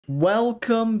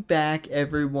Welcome back,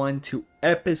 everyone, to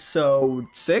episode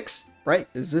 6, right?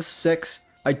 Is this 6?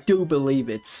 I do believe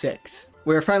it's 6.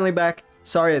 We're finally back.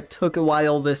 Sorry it took a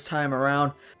while this time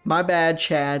around. My bad,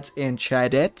 Chads and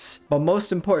Chadettes. But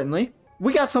most importantly,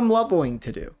 we got some leveling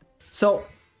to do. So,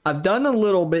 I've done a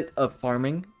little bit of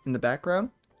farming in the background.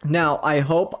 Now, I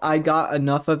hope I got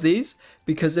enough of these,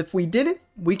 because if we didn't,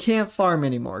 we can't farm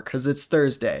anymore, because it's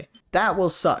Thursday. That will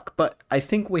suck, but I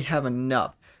think we have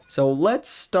enough. So let's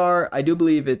start, I do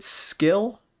believe it's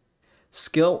skill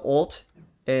ult,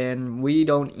 and we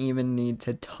don't even need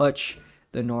to touch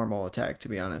the normal attack, to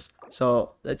be honest.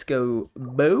 So let's go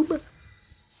boob.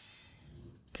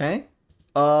 Okay.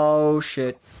 Oh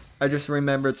shit. I just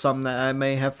remembered something that I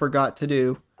may have forgot to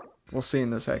do. We'll see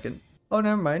in a second. Oh,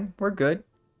 never mind. We're good.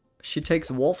 She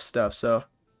takes wolf stuff, so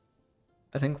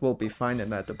I think we'll be fine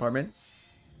in that department.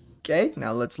 Okay,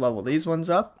 now let's level these ones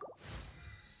up.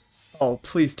 Oh,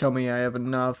 please tell me I have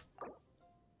enough.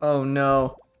 Oh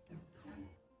no.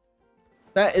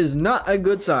 That is not a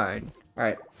good sign.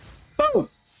 Alright. Boom!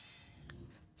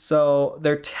 So,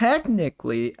 they're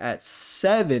technically at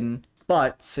 7,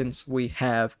 but since we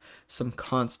have some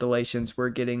constellations, we're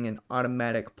getting an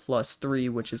automatic +3,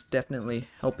 which is definitely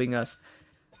helping us.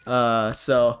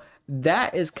 So,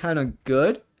 that is kind of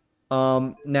good.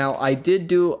 Now, I did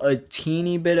do a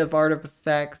teeny bit of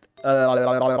artifact.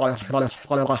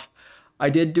 I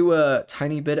did do a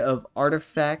tiny bit of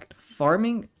artifact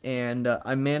farming, and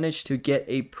I managed to get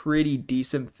a pretty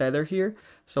decent feather here.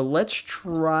 So let's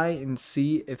try and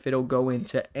see if it'll go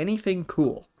into anything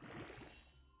cool.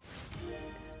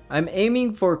 I'm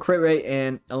aiming for crit rate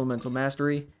and elemental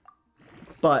mastery,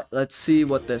 but let's see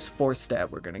what this 4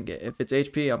 stat we're gonna get. If it's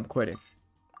HP, I'm quitting.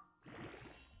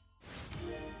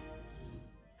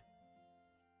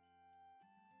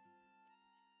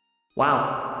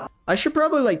 Wow. I should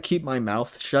probably like keep my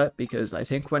mouth shut, because I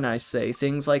think when I say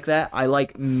things like that, I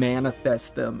like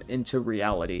manifest them into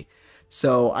reality.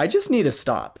 So I just need to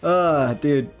stop.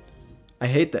 Dude, I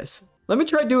hate this. Let me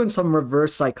try doing some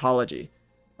reverse psychology.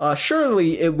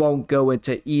 Surely it won't go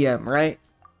into EM, right?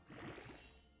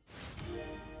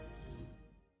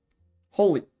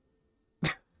 Holy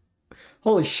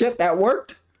shit, that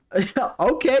worked.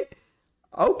 Okay.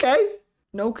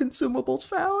 No consumables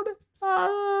found.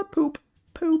 Poop.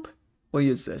 We'll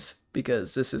use this,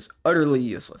 because this is utterly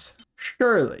useless.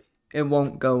 Surely it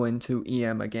won't go into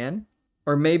EM again.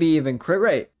 Or maybe even crit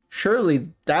rate.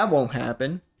 Surely that won't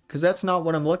happen, because that's not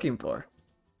what I'm looking for.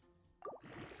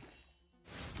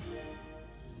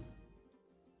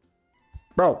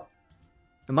 Bro,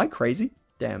 am I crazy?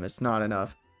 Damn, it's not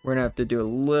enough. We're gonna have to do a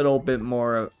little bit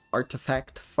more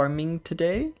artifact farming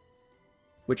today,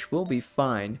 which will be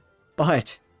fine.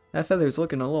 But that feather's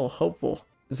looking a little hopeful.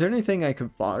 Is there anything I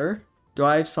could fodder? Do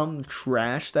I have some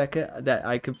trash that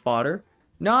I could fodder?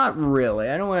 Not really.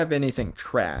 I don't have anything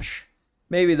trash.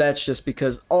 Maybe that's just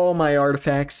because all my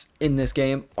artifacts in this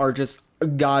game are just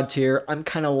god tier. I'm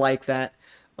kind of like that.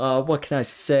 What can I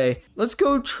say? Let's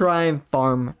go try and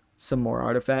farm some more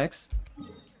artifacts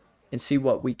and see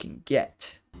what we can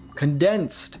get.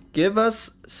 Condensed. Give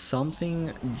us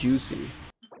something juicy.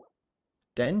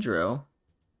 Dendro.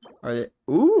 Are they?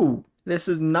 Ooh, this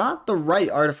is not the right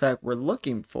artifact we're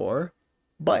looking for,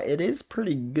 but it is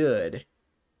pretty good.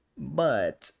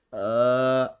 But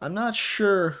I'm not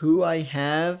sure who I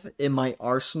have in my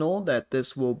arsenal that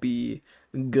this will be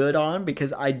good on,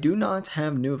 because I do not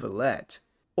have Nouvelette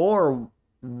or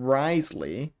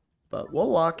Risley, but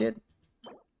we'll lock it.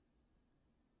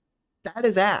 That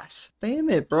is ass. Damn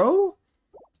it, bro.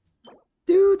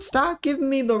 Dude, stop giving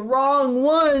me the wrong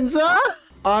ones, huh?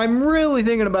 I'm really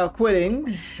thinking about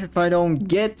quitting if I don't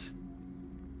get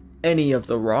any of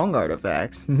the wrong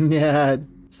artifacts. Yeah,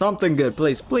 something good,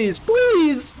 please.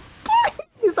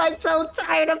 I'm so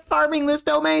tired of farming this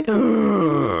domain.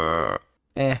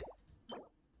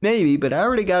 Maybe, but I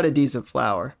already got a decent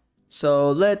flower.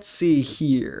 So let's see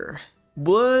here.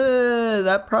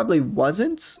 That probably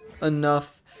wasn't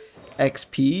enough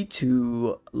XP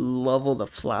to level the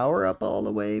flower up all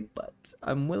the way, but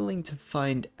I'm willing to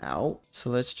find out.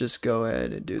 So let's just go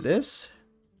ahead and do this.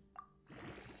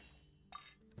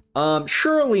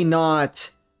 Surely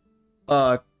not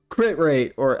crit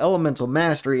rate or elemental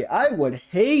mastery. I would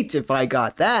hate if I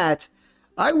got that.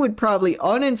 I would probably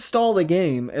uninstall the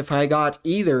game if I got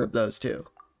either of those two.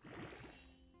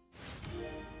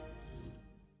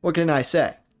 What can I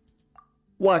say?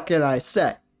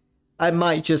 I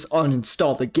might just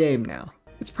uninstall the game now.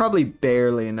 It's probably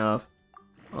barely enough.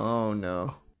 Oh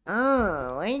no.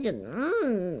 Oh,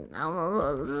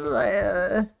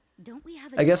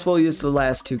 I guess we'll use the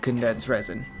last 2 condensed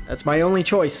resin. That's my only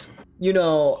choice. you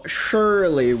know,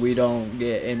 surely we don't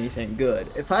get anything good.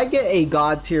 If I get a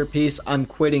god tier piece, I'm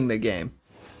quitting the game.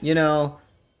 You know,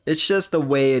 it's just the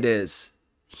way it is.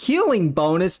 Healing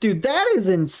bonus, dude, that is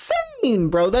insane,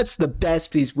 bro. That's the best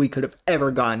piece we could have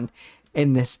ever gotten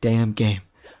in this damn game.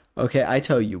 Okay, I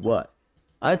tell you what.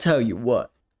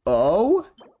 Oh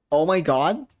my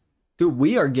god. Dude,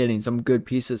 we are getting some good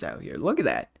pieces out here. Look at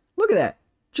that. Look at that.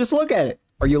 Just look at it.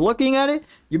 Are you looking at it?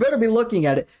 You better be looking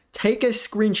at it. Take a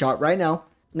screenshot right now.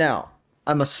 Now,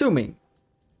 I'm assuming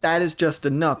that is just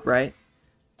enough, right?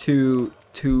 To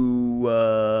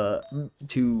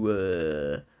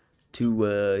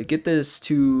get this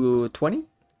to 20?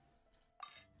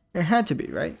 It had to be,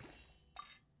 right?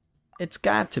 It's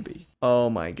got to be. Oh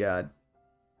my god.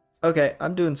 Okay,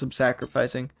 I'm doing some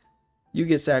sacrificing. You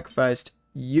get sacrificed.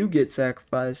 You get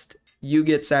sacrificed. You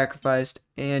get sacrificed.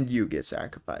 And you get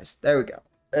sacrificed. There we go.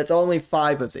 It's only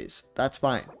 5 of these. That's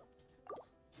fine.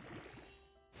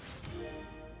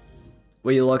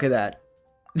 Will you look at that?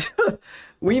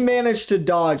 We managed to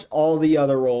dodge all the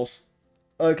other rolls.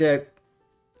 Okay.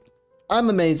 I'm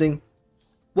amazing.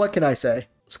 What can I say?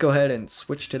 Let's go ahead and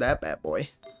switch to that bad boy.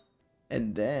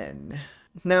 And then...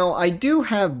 Now, I do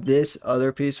have this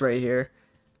other piece right here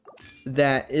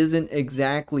that isn't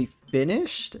exactly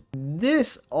finished.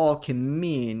 This all can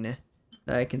mean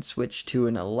that I can switch to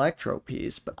an electro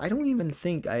piece, but I don't even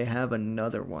think I have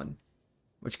another one,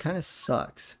 which kind of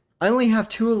sucks. I only have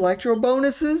 2 electro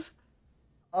bonuses?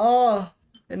 Oh,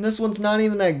 and this one's not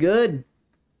even that good.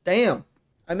 Damn.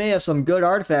 I may have some good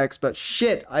artifacts, but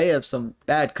shit, I have some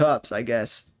bad cups, I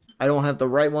guess. I don't have the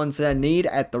right ones that I need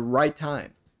at the right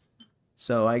time.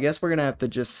 So I guess we're gonna have to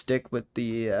just stick with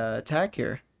the attack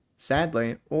here,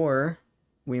 sadly, or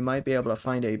we might be able to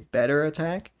find a better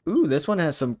attack. Ooh, this one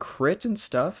has some crit and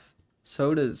stuff.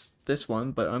 So does this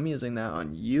one, but I'm using that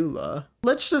on Eula.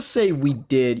 Let's just say we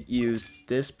did use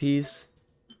this piece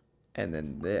and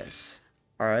then this.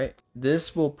 Alright,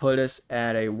 this will put us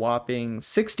at a whopping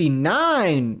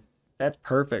 69! That's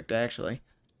perfect, actually.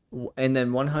 And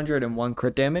then 101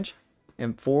 crit damage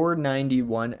and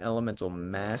 491 elemental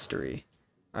mastery.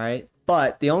 Alright,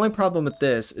 but the only problem with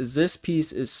this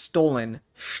piece is stolen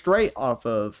straight off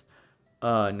of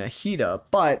Nahida,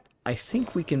 but I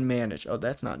think we can manage. Oh,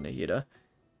 that's not Nahida.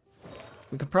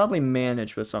 We could probably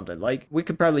manage with something. Like, we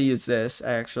could probably use this,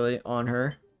 actually, on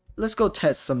her. Let's go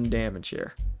test some damage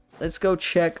here. Let's go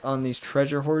check on these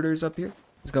treasure hoarders up here.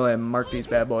 Let's go ahead and mark these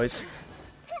bad boys.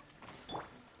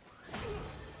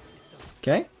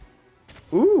 Okay.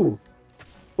 Ooh.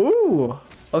 Ooh.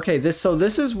 Okay, so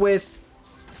this is with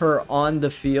her on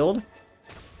the field.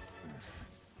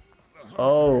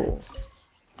 Oh.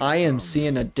 I am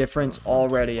seeing a difference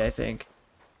already, I think.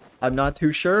 I'm not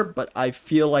too sure, but I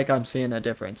feel like I'm seeing a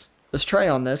difference. Let's try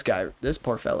on this guy, this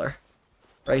poor feller.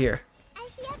 Right here. I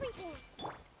see everything.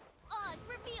 Oz,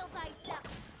 reveal thyself.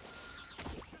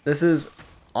 This is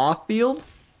off field.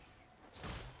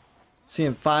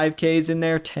 Seeing 5Ks in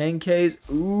there, 10Ks.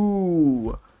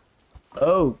 Ooh.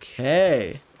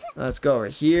 Okay. Let's go over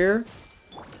here.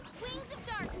 Wings of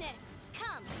darkness,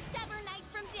 come, sever night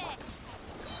from day.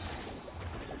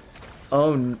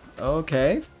 Oh,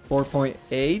 okay.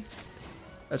 4.8.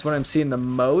 That's what I'm seeing the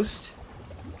most.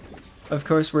 Of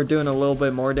course, we're doing a little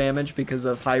bit more damage because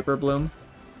of Hyper Bloom.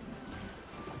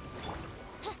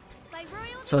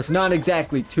 So it's not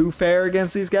exactly too fair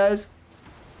against these guys,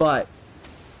 but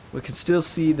we can still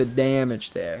see the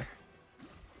damage there.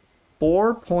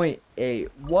 4.8.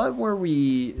 What were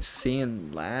we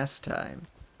seeing last time?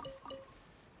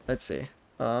 Let's see.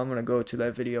 I'm gonna go to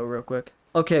that video real quick.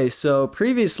 Okay, so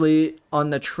previously on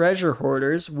the treasure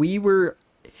hoarders, we were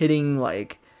hitting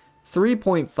like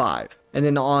 3.5. And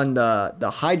then on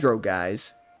the hydro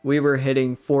guys, we were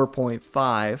hitting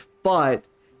 4.5. But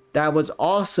that was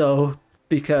also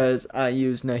because I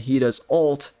used Nahida's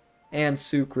ult and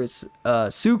Sucrose's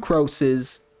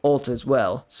ult as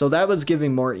well. So that was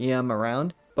giving more EM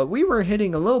around. But we were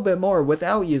hitting a little bit more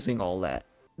without using all that.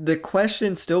 The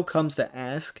question still comes to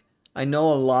ask. I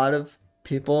know a lot of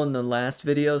people in the last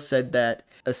video said that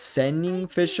ascending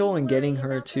Fischl and getting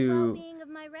her to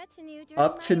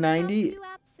up to 90.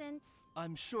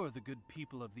 I'm sure the good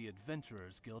people of the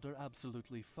Adventurers Guild are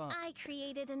absolutely fine. I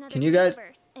created another Can you guys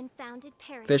universe and founded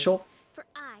paradise Fischl? for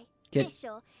I, Can-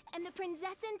 Fischl, and the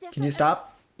princess and Can you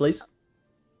stop, please?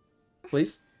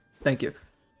 Please? Thank you.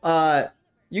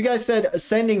 You guys said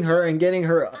ascending her and getting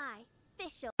her. I,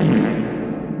 Fischl.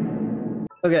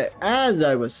 Okay, as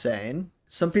I was saying,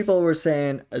 some people were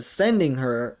saying ascending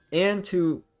her and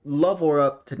to level her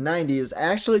up to 90 is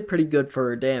actually pretty good for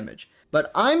her damage. But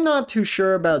I'm not too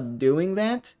sure about doing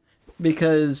that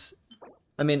because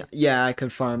I mean, yeah, I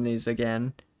could farm these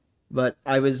again. But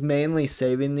I was mainly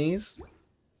saving these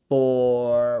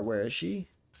for... Where is she?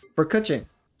 For Kuching.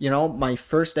 You know, my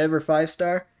first ever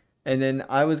 5-star. And then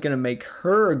I was going to make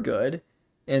her good.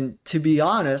 And to be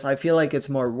honest, I feel like it's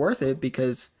more worth it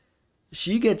because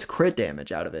she gets crit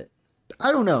damage out of it.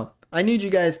 I don't know. I need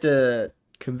you guys to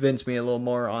convince me a little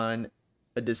more on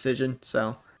a decision.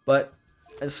 So, but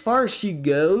as far as she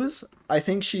goes, I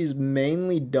think she's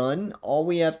mainly done. All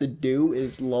we have to do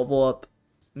is level up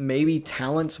maybe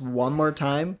talents one more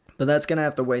time. But that's going to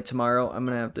have to wait tomorrow. I'm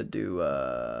going to have to do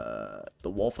the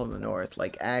Wolf of the North.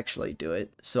 Like, actually do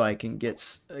it. So I can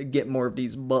get more of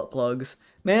these butt plugs.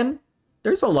 Man,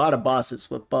 there's a lot of bosses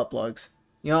with butt plugs.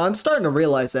 You know, I'm starting to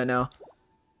realize that now.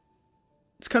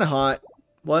 It's kind of hot.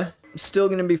 What? I'm still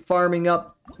going to be farming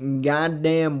up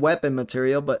goddamn weapon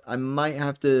material. But I might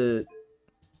have to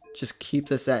just keep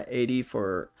this at 80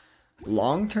 for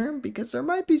long term. Because there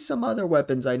might be some other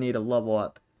weapons I need to level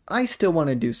up. I still want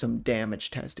to do some damage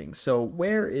testing. So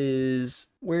where is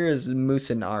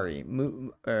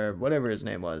Musanari? Or whatever his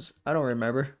name was. I don't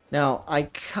remember. Now, I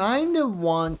kind of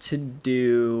want to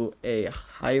do a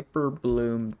Hyper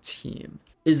Bloom team.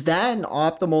 Is that an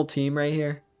optimal team right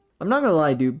here? I'm not gonna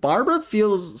lie, dude. Barbara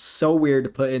feels so weird to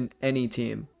put in any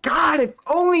team. God, if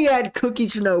only I had Cookie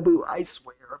Shinobu. I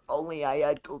swear, if only I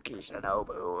had Cookie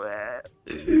Shinobu.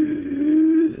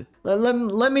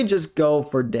 Let me just go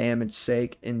for damage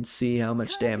sake and see how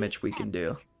much damage we can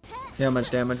do. See how much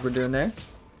damage we're doing there?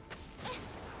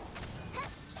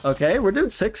 Okay, we're doing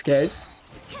 6Ks.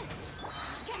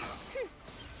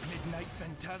 Midnight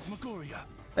Phantasmagoria.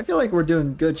 I feel like we're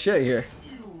doing good shit here.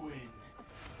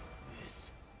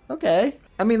 Okay.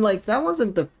 I mean, like, that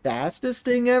wasn't the fastest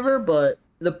thing ever, but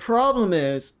the problem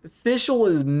is, Fischl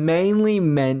is mainly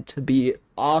meant to be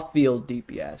off-field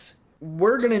DPS.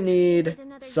 We're gonna need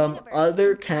some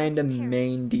other kind of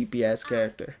main DPS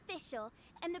character.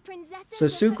 So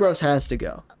Sucrose has to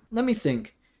go. Let me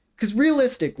think. Because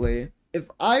realistically,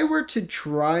 if I were to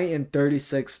try and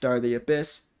 36-star the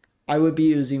Abyss, I would be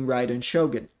using Raiden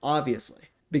Shogun, obviously.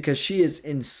 Because she is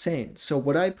insane. So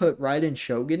would I put Raiden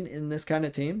Shogun in this kind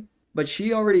of team? But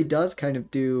she already does kind of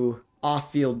do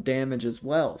off-field damage as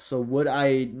well. So would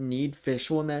I need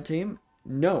Fischl in that team?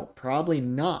 No, probably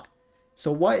not.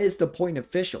 So what is the point of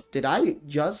Fischl? Did I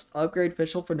just upgrade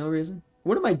Fischl for no reason?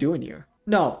 What am I doing here?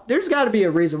 No, there's got to be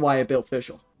a reason why I built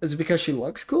Fischl. Is it because she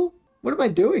looks cool? What am I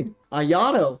doing?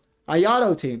 Ayato.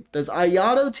 Ayato team. Does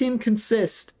Ayato team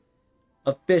consist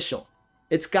of Fischl?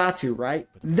 It's got to, right?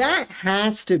 That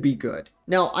has to be good.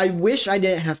 Now, I wish I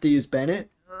didn't have to use Bennett.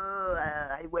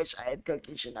 I wish I had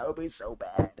Cookie Shinobu so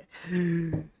bad.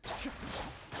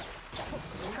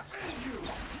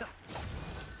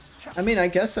 I mean, I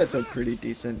guess that's a pretty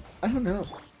decent... I don't know.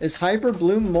 Is Hyper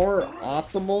Bloom more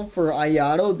optimal for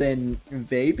Ayato than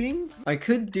Vaping? I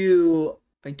do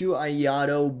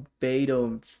Ayato, Beto,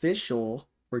 and Fischl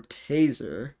for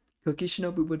Taser. Cookie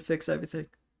Shinobu would fix everything.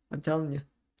 I'm telling you.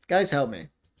 Guys, help me.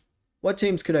 What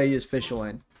teams could I use Fischl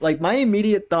in? Like, my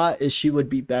immediate thought is she would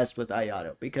be best with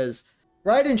Ayato. Because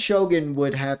Raiden Shogun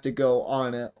would have to go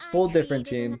on a whole different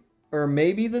team. Or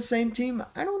maybe the same team?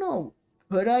 I don't know.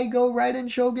 Could I go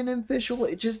Raiden Shogun and Fischl?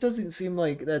 It just doesn't seem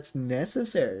like that's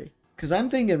necessary. Because I'm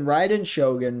thinking Raiden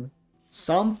Shogun,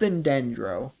 something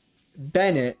Dendro,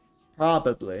 Bennett,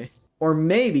 probably. Or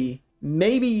maybe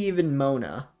even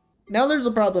Mona. Now there's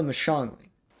a problem with Shangli.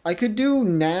 I could do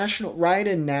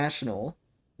Raiden National.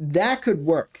 That could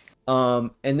work.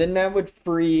 And then that would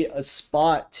free a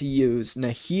spot to use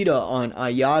Nahida on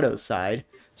Ayato's side.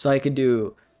 So I could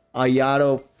do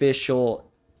Ayato, Fischl,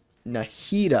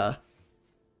 Nahida.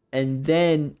 And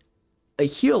then a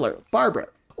healer, Barbara.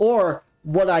 Or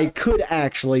what I could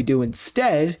actually do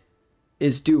instead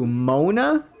is do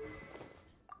Mona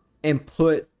and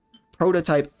put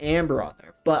Prototype Amber on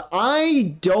there. But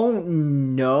I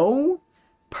don't know,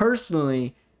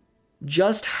 personally,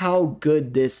 just how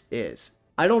good this is.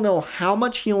 I don't know how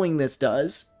much healing this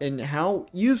does and how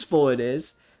useful it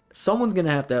is. Someone's going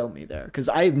to have to help me there because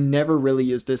I've never really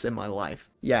used this in my life.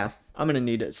 Yeah, I'm going to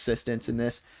need assistance in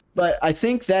this. But I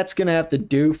think that's going to have to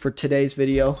do for today's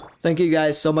video. Thank you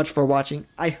guys so much for watching.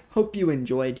 I hope you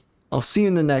enjoyed. I'll see you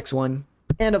in the next one.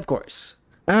 And of course...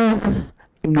 Okay,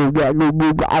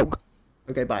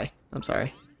 bye. I'm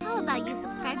sorry. How about you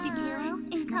subscribe to Kilo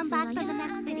and come back for the